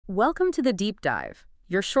Welcome to the Deep Dive,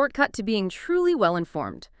 your shortcut to being truly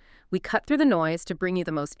well-informed. We cut through the noise to bring you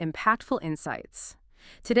the most impactful insights.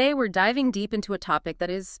 Today, we're diving deep into a topic that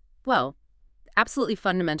is, well, absolutely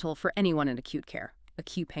fundamental for anyone in acute care,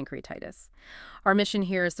 acute pancreatitis. Our mission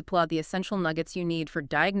here is to pull out the essential nuggets you need for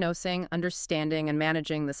diagnosing, understanding, and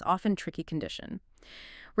managing this often tricky condition.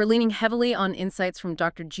 We're leaning heavily on insights from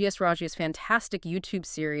Dr. G.S. Raju's fantastic YouTube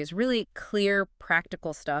series, really clear,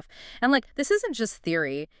 practical stuff. And this isn't just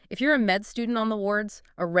theory. If you're a med student on the wards,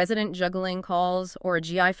 a resident juggling calls, or a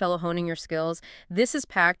GI fellow honing your skills, this is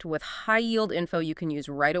packed with high-yield info you can use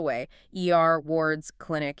right away. ER, wards,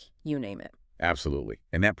 clinic, you name it. Absolutely.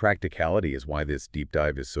 And that practicality is why this deep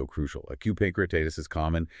dive is so crucial. Acute pancreatitis is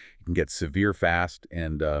common. It can get severe fast,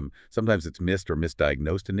 and sometimes it's missed or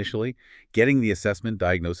misdiagnosed initially. Getting the assessment,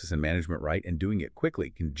 diagnosis, and management right and doing it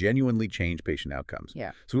quickly can genuinely change patient outcomes.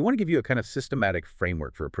 Yeah. So we want to give you a kind of systematic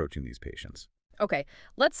framework for approaching these patients. Okay,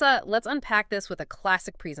 let's unpack this with a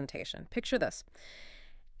classic presentation. Picture this.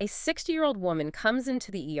 A 60-year-old woman comes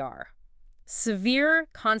into the ER. Severe,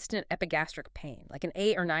 constant epigastric pain, like an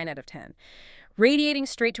 8 or 9 out of 10. Radiating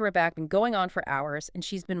straight to her back, been going on for hours, and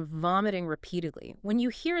she's been vomiting repeatedly. When you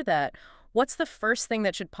hear that, what's the first thing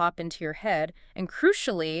that should pop into your head? And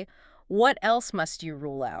crucially, what else must you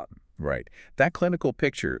rule out? Right. That clinical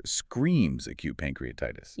picture screams acute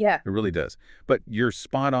pancreatitis. Yeah. It really does. But you're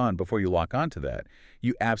spot on. Before you lock onto that,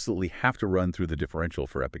 you absolutely have to run through the differential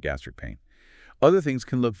for epigastric pain. Other things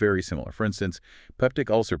can look very similar. For instance, peptic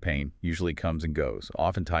ulcer pain usually comes and goes,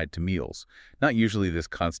 often tied to meals. Not usually this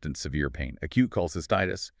constant severe pain. Acute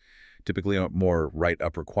cholecystitis, typically more right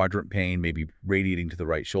upper quadrant pain, maybe radiating to the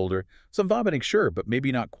right shoulder. Some vomiting, sure, but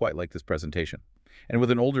maybe not quite like this presentation. And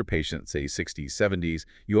with an older patient, say 60s, 70s,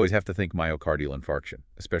 you always have to think myocardial infarction,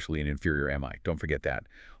 especially in inferior MI. Don't forget that.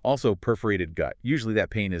 Also, perforated gut. Usually that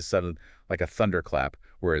pain is sudden, like a thunderclap,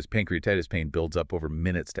 whereas pancreatitis pain builds up over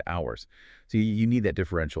minutes to hours. So you need that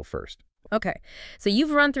differential first. Okay, so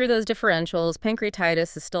you've run through those differentials.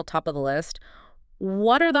 Pancreatitis is still top of the list.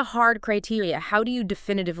 What are the hard criteria? How do you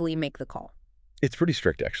definitively make the call? It's pretty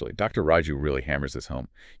strict, actually. Dr. Raju really hammers this home.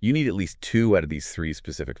 You need at least 2 out of these 3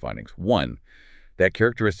 specific findings. 1, that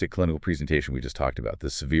characteristic clinical presentation we just talked about, the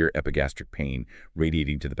severe epigastric pain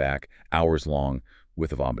radiating to the back, hours long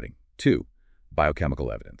with the vomiting. 2,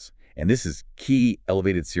 biochemical evidence. And this is key: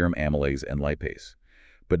 elevated serum amylase and lipase.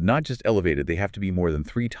 But not just elevated, they have to be more than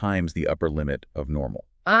 3 times the upper limit of normal.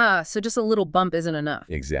 So just a little bump isn't enough.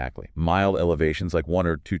 Exactly. Mild elevations, like 1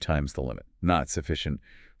 or 2 times the limit, not sufficient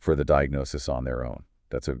for the diagnosis on their own.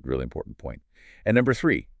 That's a really important point. And number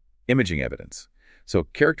 3, imaging evidence. So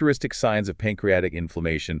characteristic signs of pancreatic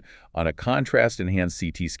inflammation on a contrast-enhanced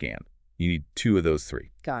CT scan. You need 2 of those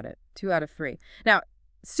 3. Got it. 2 out of 3. Now,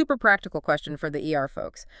 super practical question for the ER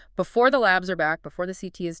folks. Before the labs are back, before the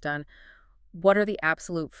CT is done, what are the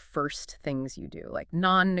absolute first things you do, like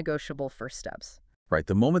non-negotiable first steps? Right.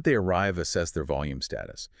 The moment they arrive, assess their volume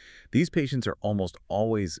status. These patients are almost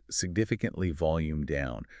always significantly volume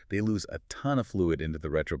down. They lose a ton of fluid into the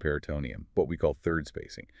retroperitoneum, what we call third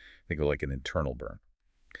spacing. Think of like an internal burn.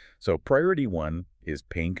 So priority 1 is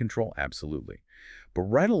pain control, absolutely. But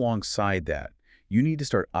right alongside that, you need to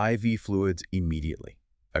start IV fluids immediately,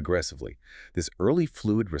 aggressively. This early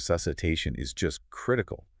fluid resuscitation is just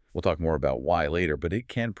critical. We'll talk more about why later, but it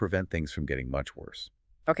can prevent things from getting much worse.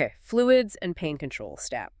 Okay, fluids and pain control,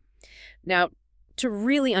 STAP. Now, to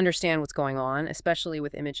really understand what's going on, especially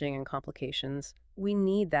with imaging and complications, we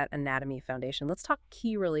need that anatomy foundation. Let's talk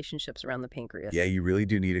key relationships around the pancreas. Yeah, you really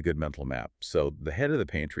do need a good mental map. So the head of the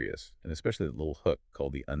pancreas, and especially the little hook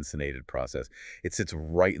called the uncinnated process, it sits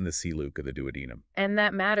right in the C-luke of the duodenum. And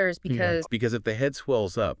that matters because... Because if the head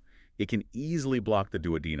swells up, it can easily block the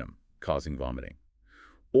duodenum, causing vomiting.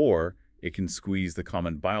 Or it can squeeze the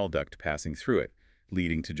common bile duct passing through it,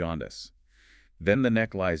 leading to jaundice. Then the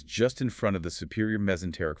neck lies just in front of the superior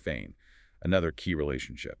mesenteric vein, another key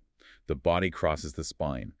relationship. The body crosses the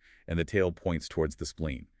spine, and the tail points towards the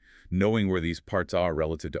spleen. Knowing where these parts are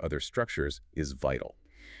relative to other structures is vital.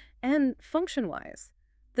 And function-wise,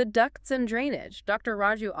 the ducts and drainage. Dr.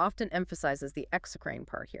 Raju often emphasizes the exocrine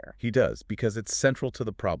part here. He does, because it's central to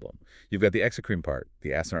the problem. You've got the exocrine part,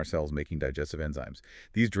 the acinar cells making digestive enzymes.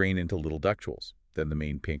 These drain into little ductules, then the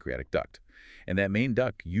main pancreatic duct. And that main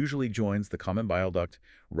duct usually joins the common bile duct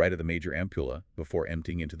right at the major ampulla before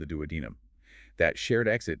emptying into the duodenum. That shared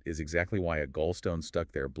exit is exactly why a gallstone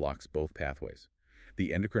stuck there blocks both pathways.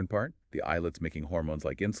 The endocrine part, the islets making hormones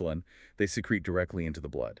like insulin, they secrete directly into the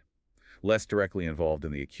blood. Less directly involved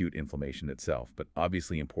in the acute inflammation itself, but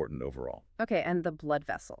obviously important overall. Okay, and the blood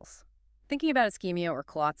vessels. Thinking about ischemia or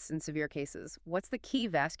clots in severe cases, what's the key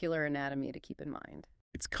vascular anatomy to keep in mind?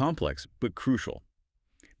 It's complex but crucial.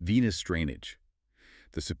 Venous drainage.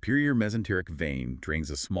 The superior mesenteric vein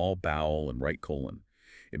drains a small bowel and right colon.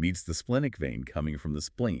 It meets the splenic vein coming from the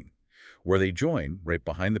spleen. Where they join, right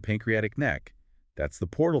behind the pancreatic neck, that's the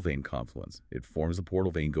portal vein confluence. It forms the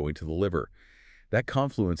portal vein going to the liver. That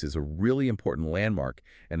confluence is a really important landmark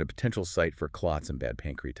and a potential site for clots and bad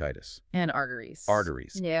pancreatitis. And arteries.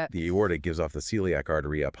 Arteries. Yeah. The aorta gives off the celiac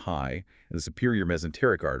artery up high and the superior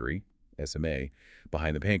mesenteric artery, SMA,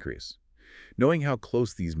 behind the pancreas. Knowing how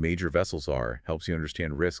close these major vessels are helps you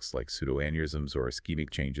understand risks like pseudoaneurysms or ischemic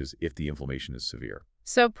changes if the inflammation is severe.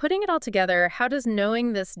 So putting it all together, how does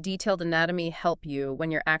knowing this detailed anatomy help you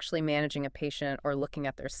when you're actually managing a patient or looking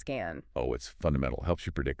at their scan? Oh, it's fundamental. Helps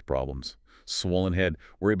you predict problems. Swollen head,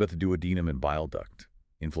 worry about the duodenum and bile duct.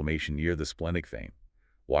 Inflammation near the splenic vein.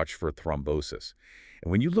 Watch for thrombosis.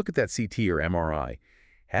 And when you look at that CT or MRI,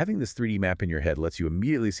 having this 3D map in your head lets you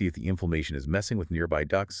immediately see if the inflammation is messing with nearby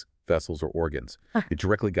ducts, vessels, or organs. It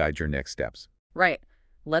directly guides your next steps. Right.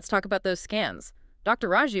 Let's talk about those scans. Dr.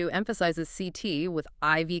 Raju emphasizes CT with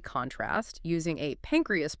IV contrast using a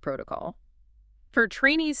pancreas protocol. For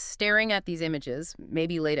trainees staring at these images,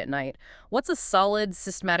 maybe late at night, what's a solid,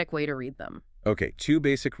 systematic way to read them? Okay, 2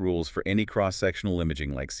 basic rules for any cross-sectional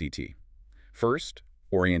imaging like CT. First,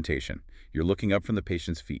 orientation. You're looking up from the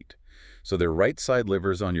patient's feet. So their right side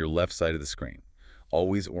liver's on your left side of the screen.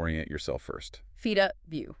 Always orient yourself first. Feet up,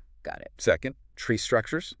 view. Got it. Second, trace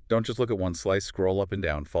structures. Don't just look at one slice, scroll up and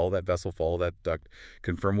down, follow that vessel, follow that duct,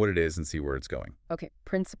 confirm what it is and see where it's going. Okay,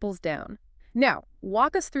 principles down. Now,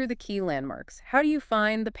 walk us through the key landmarks. How do you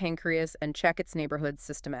find the pancreas and check its neighborhood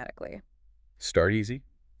systematically? Start easy.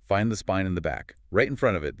 Find the spine in the back. Right in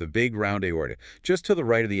front of it, the big round aorta. Just to the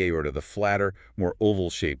right of the aorta, the flatter, more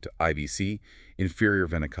oval-shaped IVC, inferior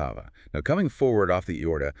vena cava. Now, coming forward off the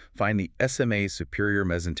aorta, find the SMA superior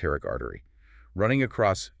mesenteric artery. Running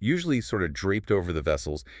across, usually sort of draped over the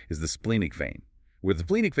vessels, is the splenic vein. Where the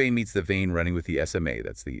splenic vein meets the vein running with the SMA,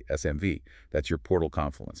 that's the SMV. That's your portal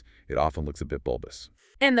confluence. It often looks a bit bulbous.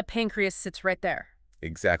 And the pancreas sits right there.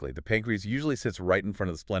 Exactly. The pancreas usually sits right in front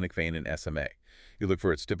of the splenic vein in SMA. You look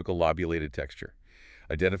for its typical lobulated texture.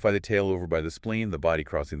 Identify the tail over by the spleen, the body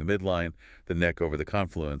crossing the midline, the neck over the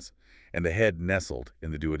confluence, and the head nestled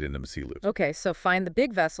in the duodenum C loop. Okay, so find the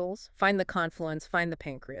big vessels, find the confluence, find the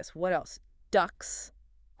pancreas. What else? Ducts?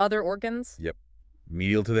 Other organs? Yep.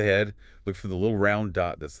 Medial to the head, look for the little round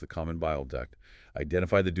dot that's the common bile duct.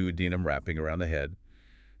 Identify the duodenum wrapping around the head,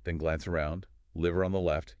 then glance around. Liver on the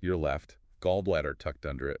left, your left. Gallbladder tucked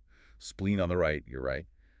under it. Spleen on the right, your right.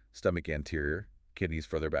 Stomach anterior. Kidneys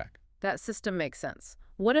further back. That system makes sense.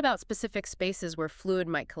 What about specific spaces where fluid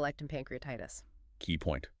might collect in pancreatitis? Key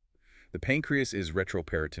point. The pancreas is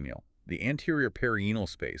retroperitoneal. The anterior perianal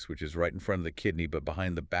space, which is right in front of the kidney but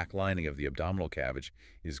behind the back lining of the abdominal cavity,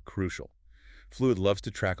 is crucial. Fluid loves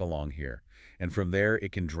to track along here, and from there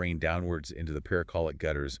it can drain downwards into the pericolic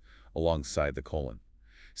gutters alongside the colon.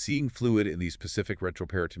 Seeing fluid in these specific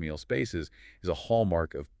retroperitoneal spaces is a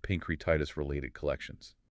hallmark of pancreatitis-related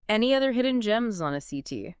collections. Any other hidden gems on a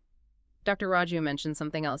CT? Dr. Raju mentioned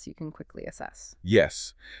something else you can quickly assess.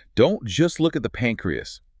 Yes. Don't just look at the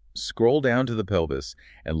pancreas. Scroll down to the pelvis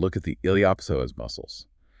and look at the iliopsoas muscles.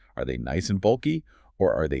 Are they nice and bulky,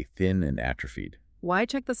 or are they thin and atrophied? Why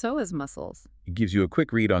check the psoas muscles? It gives you a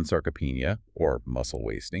quick read on sarcopenia, or muscle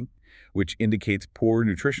wasting, which indicates poor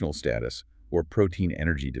nutritional status or protein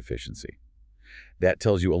energy deficiency. That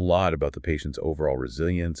tells you a lot about the patient's overall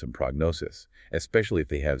resilience and prognosis, especially if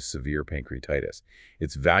they have severe pancreatitis.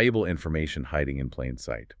 It's valuable information hiding in plain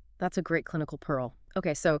sight. That's a great clinical pearl.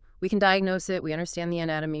 Okay, so we can diagnose it, we understand the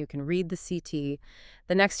anatomy, we can read the CT.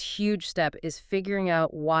 The next huge step is figuring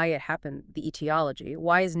out why it happened, the etiology.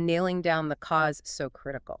 Why is nailing down the cause so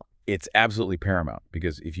critical? It's absolutely paramount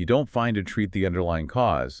because if you don't find and treat the underlying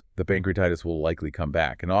cause, the pancreatitis will likely come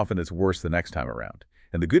back, and often it's worse the next time around.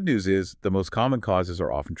 And the good news is the most common causes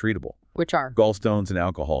are often treatable. Which are? Gallstones and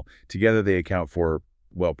alcohol. Together they account for,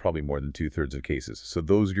 well, probably more than 2/3 of cases. So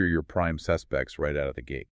those are your prime suspects right out of the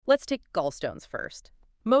gate. Let's take gallstones first.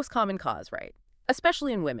 Most common cause, right?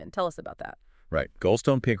 Especially in women. Tell us about that. Right.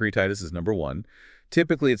 Gallstone pancreatitis is number one.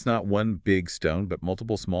 Typically, it's not one big stone, but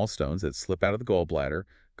multiple small stones that slip out of the gallbladder,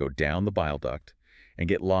 go down the bile duct, and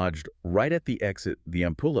get lodged right at the exit, the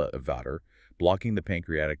ampulla of Vater, blocking the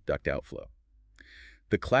pancreatic duct outflow.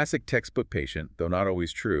 The classic textbook patient, though not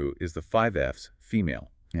always true, is the 5 Fs,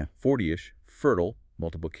 female. 40-ish, fertile,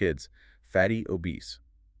 multiple kids, fatty, obese.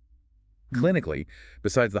 Clinically,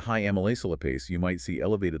 besides the high amylase lipase, you might see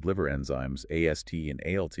elevated liver enzymes, AST and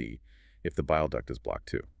ALT, if the bile duct is blocked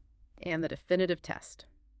too. And the definitive test.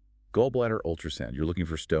 Gallbladder ultrasound. You're looking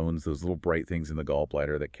for stones, those little bright things in the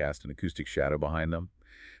gallbladder that cast an acoustic shadow behind them.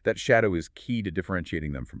 That shadow is key to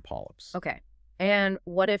differentiating them from polyps. Okay. And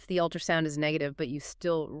what if the ultrasound is negative, but you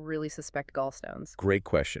still really suspect gallstones? Great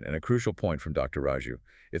question, and a crucial point from Dr. Raju.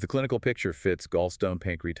 If the clinical picture fits gallstone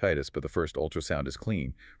pancreatitis, but the first ultrasound is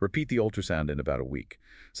clean, repeat the ultrasound in about a week.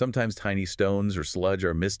 Sometimes tiny stones or sludge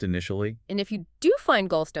are missed initially. And if you do find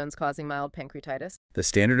gallstones causing mild pancreatitis? The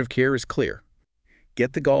standard of care is clear.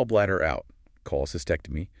 Get the gallbladder out,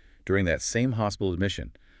 cholecystectomy, during that same hospital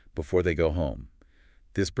admission before they go home.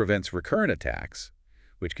 This prevents recurrent attacks,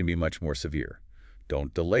 which can be much more severe.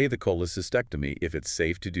 Don't delay the cholecystectomy if it's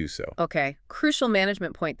safe to do so. Okay, crucial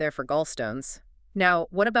management point there for gallstones. Now,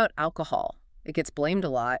 what about alcohol? It gets blamed a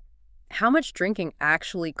lot. How much drinking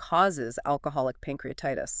actually causes alcoholic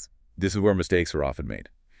pancreatitis? This is where mistakes are often made.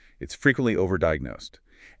 It's frequently overdiagnosed.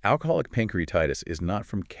 Alcoholic pancreatitis is not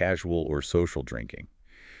from casual or social drinking.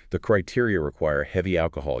 The criteria require heavy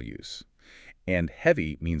alcohol use. And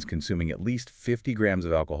heavy means consuming at least 50 grams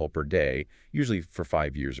of alcohol per day, usually for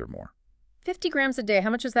 5 years or more. 50 grams a day, how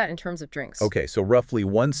much is that in terms of drinks? Okay, so roughly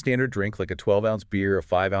one standard drink, like a 12-ounce beer, a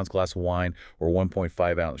 5-ounce glass of wine, or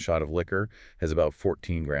 1.5-ounce shot of liquor, has about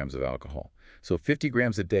 14 grams of alcohol. So 50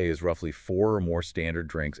 grams a day is roughly 4 or more standard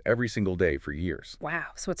drinks every single day for years. Wow,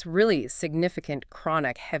 so it's really significant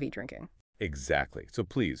chronic heavy drinking. Exactly. So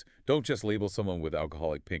please, don't just label someone with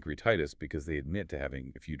alcoholic pancreatitis because they admit to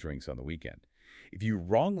having a few drinks on the weekend. If you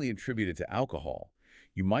wrongly attribute it to alcohol,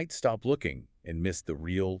 you might stop looking and miss the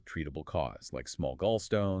real treatable cause, like small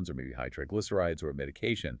gallstones or maybe high triglycerides or a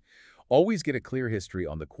medication. Always get a clear history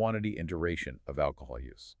on the quantity and duration of alcohol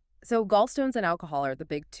use. So gallstones and alcohol are the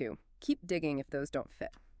big two. Keep digging if those don't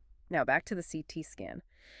fit. Now back to the CT scan.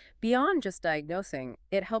 Beyond just diagnosing,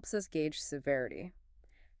 it helps us gauge severity.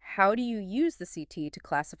 How do you use the CT to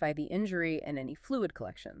classify the injury and any fluid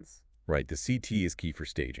collections? Right, the CT is key for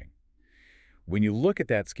staging. When you look at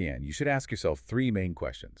that scan, you should ask yourself 3 main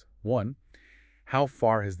questions. 1, how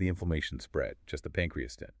far has the inflammation spread, just the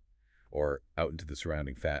pancreas stent, or out into the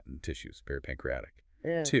surrounding fat and tissues,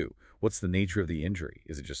 peripancreatic? 2, what's the nature of the injury?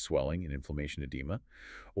 Is it just swelling and inflammation edema?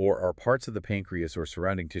 Or are parts of the pancreas or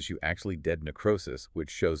surrounding tissue actually dead necrosis, which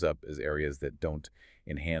shows up as areas that don't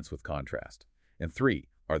enhance with contrast? And 3,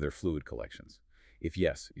 are there fluid collections? If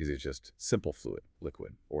yes, is it just simple fluid,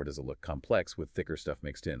 liquid, or does it look complex with thicker stuff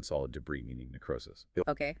mixed in, solid debris, meaning necrosis?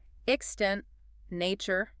 Okay. Extent,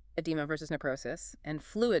 nature, edema versus necrosis, and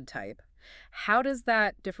fluid type. How does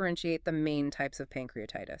that differentiate the main types of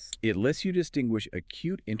pancreatitis? It lets you distinguish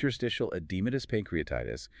acute interstitial edematous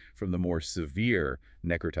pancreatitis from the more severe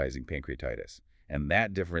necrotizing pancreatitis. And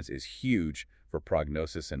that difference is huge for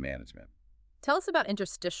prognosis and management. Tell us about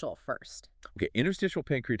interstitial first. Okay, interstitial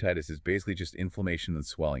pancreatitis is basically just inflammation and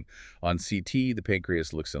swelling. On CT, the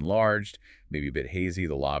pancreas looks enlarged, maybe a bit hazy,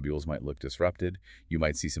 the lobules might look disrupted. You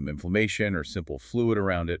might see some inflammation or simple fluid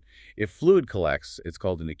around it. If fluid collects, it's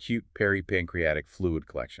called an acute peripancreatic fluid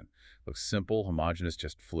collection. Looks simple, homogeneous,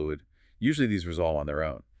 just fluid. Usually these resolve on their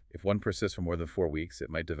own. If one persists for more than 4 weeks,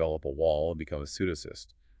 it might develop a wall and become a pseudocyst,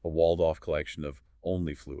 a walled-off collection of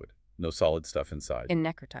only fluid, no solid stuff inside. In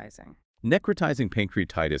necrotizing. Necrotizing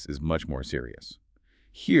pancreatitis is much more serious.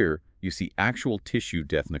 Here, you see actual tissue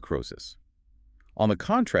death necrosis. On the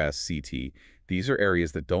contrast CT, these are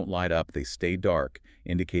areas that don't light up, they stay dark,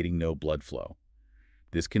 indicating no blood flow.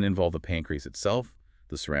 This can involve the pancreas itself,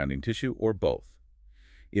 the surrounding tissue, or both.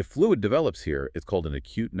 If fluid develops here, it's called an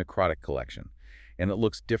acute necrotic collection, and it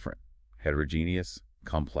looks different, heterogeneous,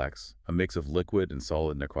 complex, a mix of liquid and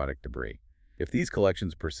solid necrotic debris. If these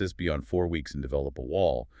collections persist beyond 4 weeks and develop a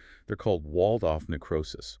wall, they're called walled-off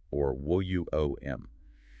necrosis, or WOUM.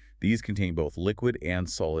 These contain both liquid and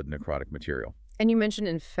solid necrotic material. And you mentioned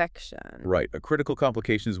infection. Right. A critical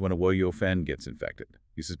complication is when a WOUM gets infected.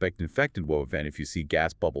 You suspect infected WOUM if you see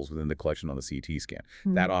gas bubbles within the collection on the CT scan.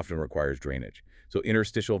 That often requires drainage. So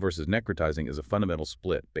interstitial versus necrotizing is a fundamental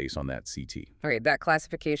split based on that CT. Okay, that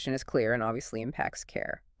classification is clear and obviously impacts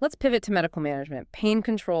care. Let's pivot to medical management. Pain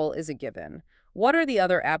control is a given. What are the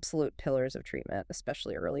other absolute pillars of treatment,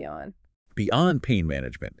 especially early on? Beyond pain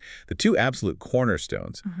management, the 2 absolute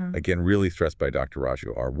cornerstones, again really stressed by Dr.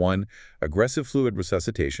 Raju, are 1, aggressive fluid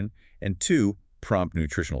resuscitation, and 2, prompt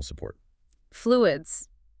nutritional support. Fluids.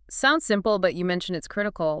 Sounds simple, but you mentioned it's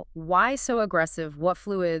critical. Why so aggressive? What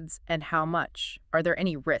fluids and how much? Are there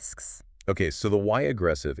any risks? Okay, so the why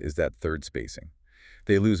aggressive is that third spacing.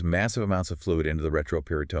 They lose massive amounts of fluid into the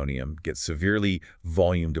retroperitoneum, get severely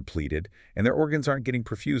volume depleted, and their organs aren't getting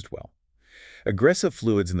perfused well. Aggressive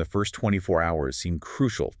fluids in the first 24 hours seem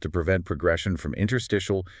crucial to prevent progression from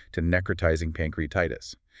interstitial to necrotizing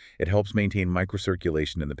pancreatitis. It helps maintain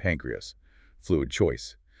microcirculation in the pancreas. Fluid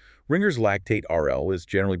choice. Ringer's lactate RL is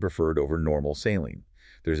generally preferred over normal saline.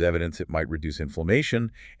 There's evidence it might reduce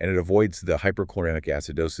inflammation, and it avoids the hyperchloremic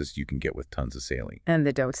acidosis you can get with tons of saline. And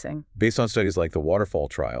the dosing. Based on studies like the Waterfall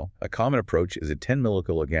trial, a common approach is a 10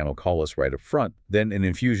 millikilogram colus right up front, then an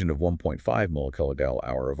infusion of 1.5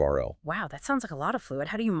 millikilogal/hour of RL. Wow, that sounds like a lot of fluid.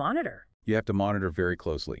 How do you monitor? You have to monitor very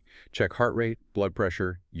closely. Check heart rate, blood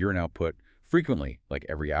pressure, urine output, frequently, like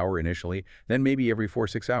every hour initially, then maybe every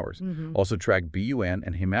 4-6 hours. Also track BUN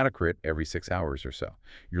and hematocrit every 6 hours or so.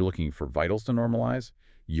 You're looking for vitals to normalize,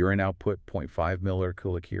 urine output 0.5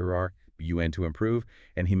 milliliter/kg, BUN to improve,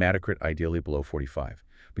 and hematocrit ideally below 45.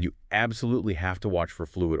 But you absolutely have to watch for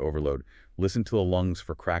fluid overload. Listen to the lungs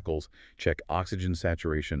for crackles, check oxygen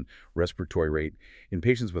saturation, respiratory rate. In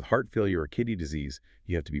patients with heart failure or kidney disease,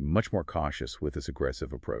 you have to be much more cautious with this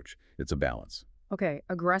aggressive approach. It's a balance. Okay,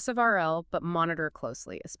 aggressive RL, but monitor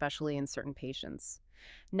closely, especially in certain patients.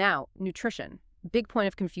 Now, nutrition. Big point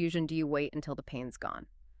of confusion, do you wait until the pain's gone?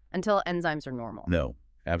 Until enzymes are normal? No,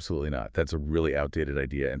 absolutely not. That's a really outdated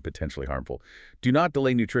idea and potentially harmful. Do not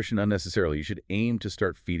delay nutrition unnecessarily. You should aim to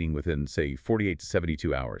start feeding within, say, 48 to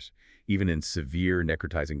 72 hours, even in severe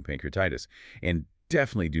necrotizing pancreatitis. And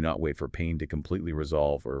definitely do not wait for pain to completely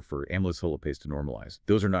resolve or for amylase lipase to normalize.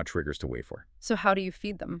 Those are not triggers to wait for. So how do you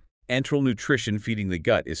feed them? Enteral nutrition feeding the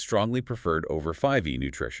gut is strongly preferred over 5E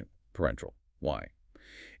nutrition, parenteral. Why?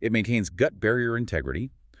 It maintains gut barrier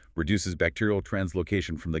integrity, reduces bacterial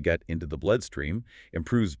translocation from the gut into the bloodstream,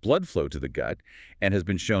 improves blood flow to the gut, and has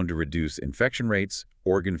been shown to reduce infection rates,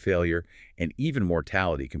 organ failure, and even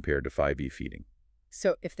mortality compared to 5E feeding.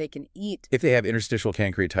 So if they can eat... If they have interstitial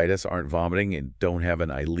pancreatitis, aren't vomiting, and don't have an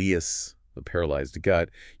ileus, the paralyzed gut,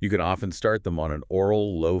 you can often start them on an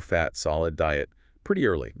oral, low-fat, solid diet pretty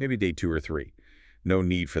early, maybe day 2 or 3. No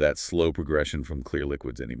need for that slow progression from clear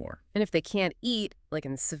liquids anymore. And if they can't eat, like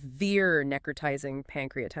in severe necrotizing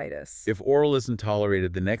pancreatitis? If oral isn't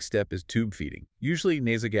tolerated, the next step is tube feeding. Usually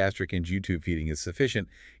nasogastric and G-tube feeding is sufficient.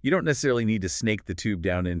 You don't necessarily need to snake the tube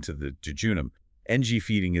down into the jejunum. NG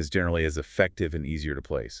feeding is generally as effective and easier to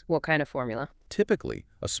place. What kind of formula? Typically,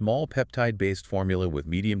 a small peptide-based formula with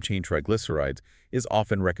medium-chain triglycerides is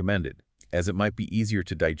often recommended, as it might be easier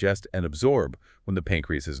to digest and absorb when the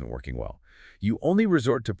pancreas isn't working well. You only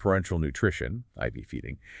resort to parenteral nutrition, IV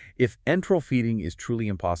feeding, if enteral feeding is truly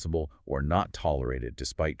impossible or not tolerated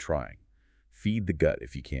despite trying. Feed the gut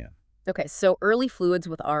if you can. Okay, so early fluids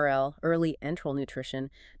with RL, early enteral nutrition.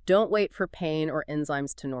 Don't wait for pain or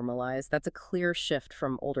enzymes to normalize. That's a clear shift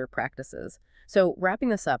from older practices. So wrapping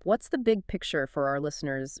this up, what's the big picture for our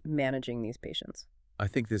listeners managing these patients? I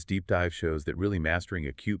think this deep dive shows that really mastering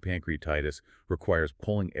acute pancreatitis requires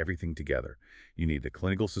pulling everything together. You need the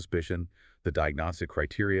clinical suspicion, the diagnostic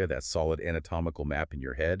criteria, that solid anatomical map in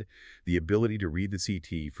your head, the ability to read the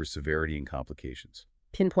CT for severity and complications.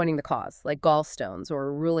 Pinpointing the cause, like gallstones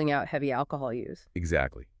or ruling out heavy alcohol use.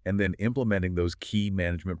 Exactly. And then implementing those key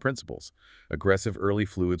management principles. Aggressive early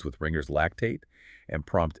fluids with Ringer's lactate and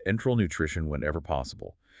prompt enteral nutrition whenever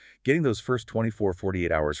possible. Getting those first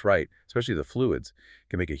 24-48 hours right, especially the fluids,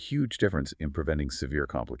 can make a huge difference in preventing severe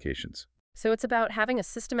complications. So it's about having a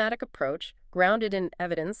systematic approach, grounded in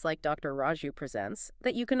evidence like Dr. Raju presents,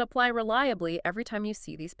 that you can apply reliably every time you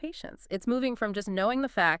see these patients. It's moving from just knowing the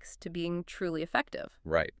facts to being truly effective.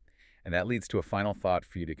 Right. And that leads to a final thought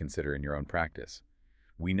for you to consider in your own practice.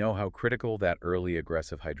 We know how critical that early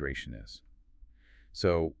aggressive hydration is.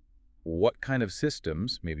 So what kind of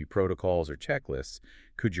systems, maybe protocols or checklists,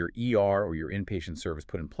 could your ER or your inpatient service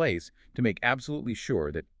put in place to make absolutely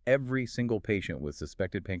sure that every single patient with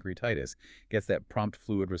suspected pancreatitis gets that prompt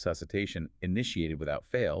fluid resuscitation initiated without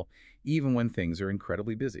fail, even when things are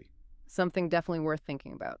incredibly busy? Something definitely worth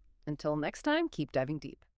thinking about. Until next time, keep diving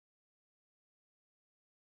deep.